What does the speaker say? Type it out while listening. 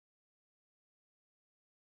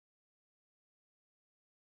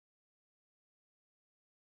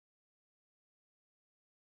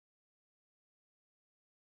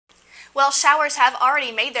Well, showers have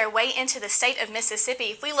already made their way into the state of Mississippi.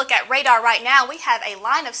 If we look at radar right now, we have a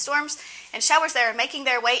line of storms and showers that are making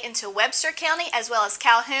their way into Webster County as well as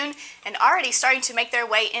Calhoun and already starting to make their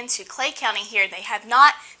way into Clay County here. They have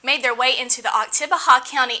not made their way into the Oktibbeha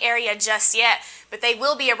County area just yet, but they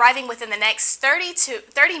will be arriving within the next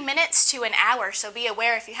 30 minutes to an hour. So be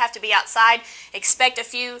aware if you have to be outside, expect a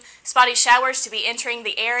few spotty showers to be entering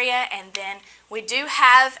the area, and then we do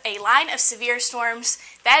have a line of severe storms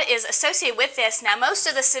that is associated with this. Now, most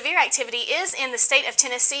of the severe activity is in the state of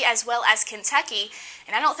Tennessee as well as Kentucky,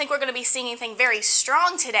 and I don't think we're going to be seeing anything very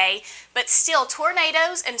strong today, but still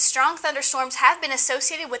tornadoes and strong thunderstorms have been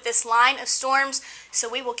associated with this line of storms, so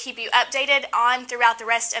we will keep you updated on throughout the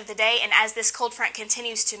rest of the day and as this cold front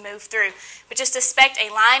continues to move through. But just expect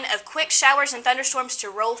a line of quick showers and thunderstorms to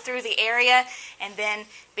roll through the area and then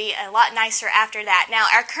be a lot nicer after that. Now,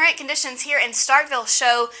 our current conditions here in Starkville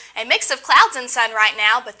show a mix of clouds and sun right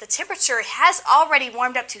now, but the temperature has already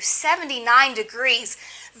warmed up to 79 degrees.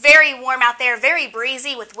 Very warm out there, very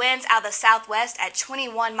breezy with winds out of the southwest at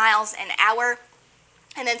 21 miles an hour.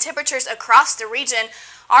 And then temperatures across the region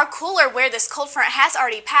are cooler where this cold front has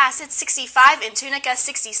already passed. It's 65 in Tunica,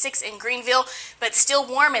 66 in Greenville, but still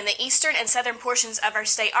warm in the eastern and southern portions of our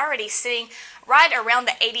state, already sitting right around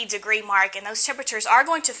the 80-degree mark. And those temperatures are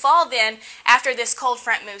going to fall then after this cold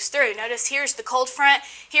front moves through. Notice here's the cold front,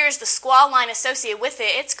 here's the squall line associated with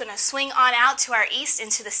it. It's going to swing on out to our east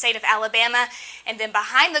into the state of Alabama. And then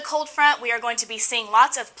behind the cold front, we are going to be seeing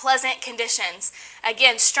lots of pleasant conditions.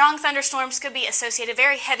 Again, strong thunderstorms could be associated,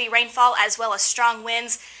 very heavy rainfall as well as strong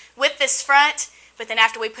winds with this front. But then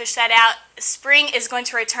after we push that out, spring is going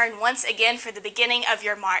to return once again for the beginning of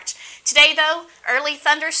your March. Today, though, early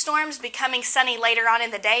thunderstorms, becoming sunny later on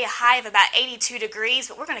in the day, a high of about 82 degrees.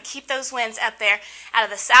 But we're going to keep those winds up there out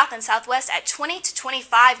of the south and southwest at 20 to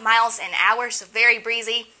 25 miles an hour, so very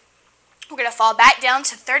breezy. We're going to fall back down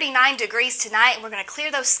to 39 degrees tonight, and we're going to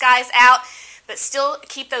clear those skies out, but still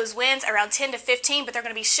keep those winds around 10 to 15, but they're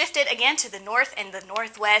going to be shifted again to the north and the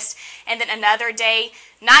northwest. And then another day,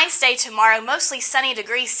 nice day tomorrow, mostly sunny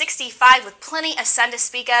degrees, 65 with plenty of sun to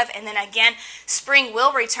speak of. And then again, spring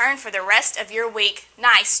will return for the rest of your week.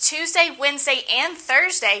 Nice Tuesday, Wednesday, and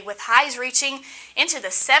Thursday with highs reaching into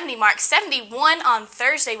the 70 mark, 71 on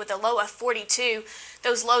Thursday with a low of 42.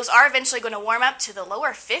 Those lows are eventually going to warm up to the lower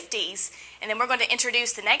 50s. And then we're going to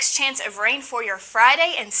introduce the next chance of rain for your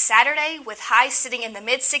Friday and Saturday with highs sitting in the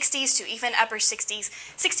mid-60s to even upper 60s,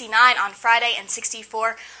 69 on Friday and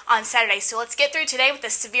 64 on Saturday. So let's get through today with the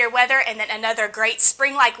severe weather and then another great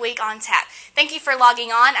spring-like week on tap. Thank you for logging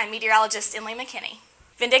on. I'm meteorologist Emily McKinney.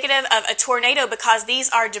 Indicative of a tornado because these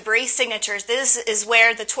are debris signatures. This is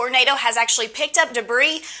where the tornado has actually picked up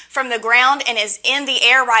debris from the ground and is in the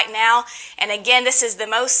air right now. And again, this is the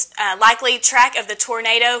most likely track of the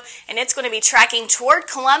tornado, and it's going to be tracking toward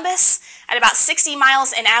Columbus at about 60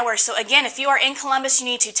 miles an hour. So again, if you are in Columbus, you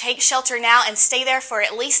need to take shelter now and stay there for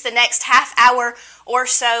at least the next half hour or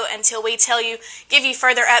so until we give you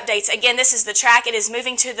further updates. Again, this is the track. It is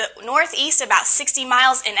moving to the northeast about 60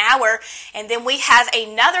 miles an hour, and then we have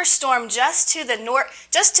another storm just to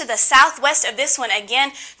the southwest of this one,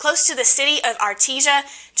 again, close to the city of Artesia,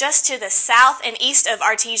 just to the south and east of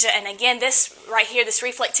Artesia. And again, this right here, this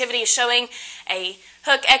reflectivity is showing a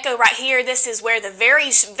hook echo right here. This is where the very,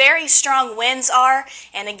 very strong winds are.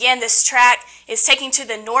 And again, this track is taking to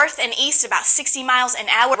the north and east about 60 miles an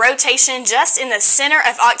hour. Rotation just in the center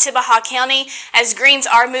of Oktibbeha County as greens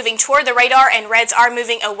are moving toward the radar and reds are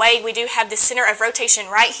moving away. We do have the center of rotation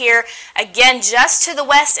right here. Again, just to the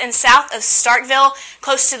west and south of Starkville,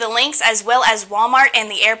 close to the links as well as Walmart and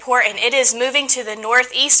the airport. And it is moving to the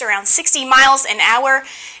northeast around 60 miles an hour.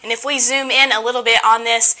 And if we zoom in a little bit on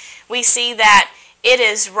this, we see that it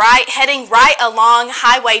is heading right along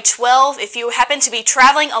Highway 12. If you happen to be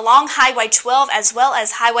traveling along Highway 12 as well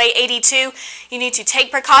as Highway 82, you need to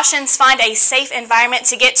take precautions, find a safe environment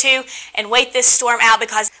to get to, and wait this storm out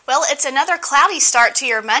because, well, it's another cloudy start to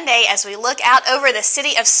your Monday as we look out over the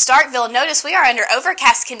city of Starkville. Notice we are under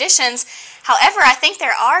overcast conditions. However, I think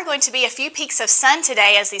there are going to be a few peaks of sun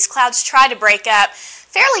today as these clouds try to break up.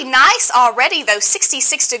 Fairly nice already, though,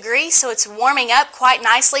 66 degrees, so it's warming up quite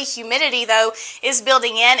nicely. Humidity, though, is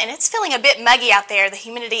building in, and it's feeling a bit muggy out there. The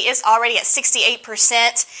humidity is already at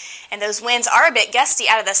 68%, and those winds are a bit gusty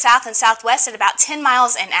out of the south and southwest at about 10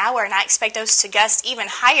 miles an hour, and I expect those to gust even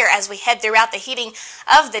higher as we head throughout the heating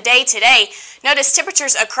of the day today. Notice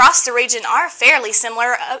temperatures across the region are fairly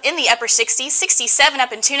similar in the upper 60s, 67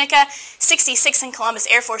 up in Tunica, 66 in Columbus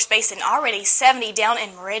Air Force Base, and already 70 down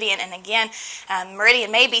in Meridian. And again,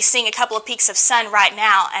 Meridian may be seeing a couple of peaks of sun right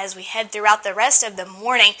now as we head throughout the rest of the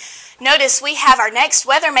morning. Notice we have our next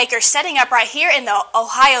weather maker setting up right here in the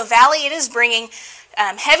Ohio Valley. It is bringing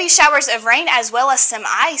heavy showers of rain as well as some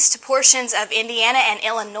ice to portions of Indiana and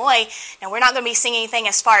Illinois. Now, we're not going to be seeing anything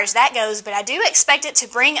as far as that goes, but I do expect it to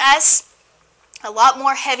bring us a lot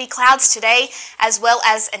more heavy clouds today, as well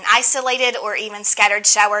as an isolated or even scattered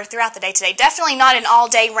shower throughout the day today. Definitely not an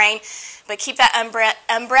all-day rain, but keep that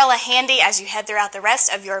umbrella handy as you head throughout the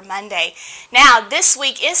rest of your Monday. Now, this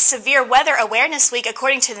week is Severe Weather Awareness Week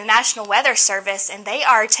according to the National Weather Service, and they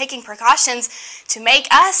are taking precautions to make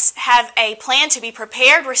us have a plan to be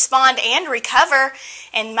prepared, respond, and recover.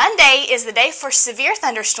 And Monday is the day for severe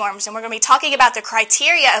thunderstorms, and we're going to be talking about the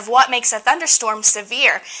criteria of what makes a thunderstorm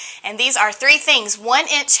severe. And these are three things: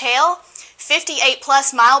 1-inch hail,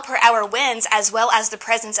 58+ mile-per-hour winds, as well as the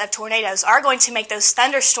presence of tornadoes are going to make those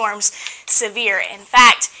thunderstorms severe. In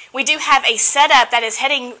fact, we do have a setup that is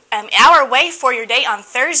heading our way for your day on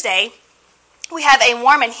Thursday. We have a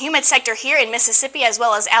warm and humid sector here in Mississippi as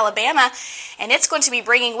well as Alabama, and it's going to be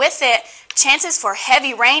bringing with it chances for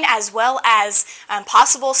heavy rain as well as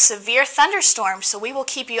possible severe thunderstorms. So we will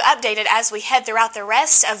keep you updated as we head throughout the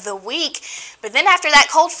rest of the week. But then after that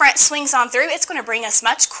cold front swings on through, it's going to bring us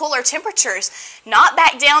much cooler temperatures. Not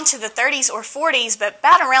back down to the 30s or 40s, but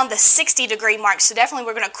about around the 60-degree mark. So definitely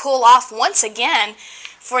we're going to cool off once again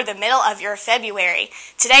for the middle of your February.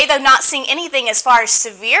 Today, though, not seeing anything as far as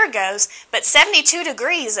severe goes, but 72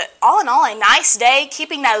 degrees. All in all, a nice day.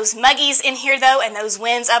 Keeping those muggies in here, though, and those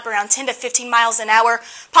winds up around 10 to 15 miles an hour,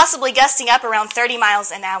 possibly gusting up around 30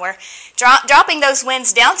 miles an hour. Dropping those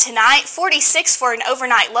winds down tonight, 46 for an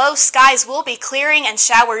overnight low. Skies will be clearing and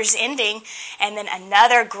showers ending. And then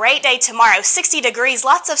another great day tomorrow. 60 degrees,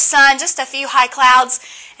 lots of sun, just a few high clouds,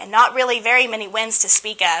 and not really very many winds to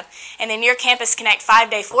speak of. And then your Campus Connect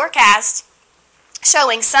 5-day forecast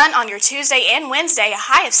showing sun on your Tuesday and Wednesday, a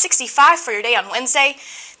high of 65 for your day on Wednesday.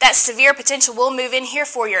 That severe potential will move in here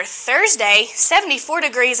for your Thursday, 74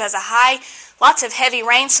 degrees as a high. Lots of heavy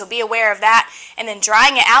rain, so be aware of that. And then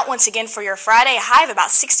drying it out once again for your Friday, a high of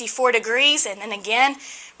about 64 degrees. And then again,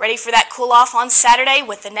 ready for that cool off on Saturday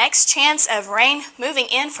with the next chance of rain moving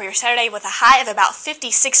in for your Saturday with a high of about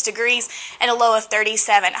 56 degrees and a low of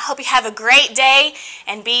 37. I hope you have a great day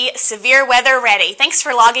and be severe weather ready. Thanks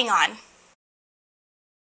for logging on.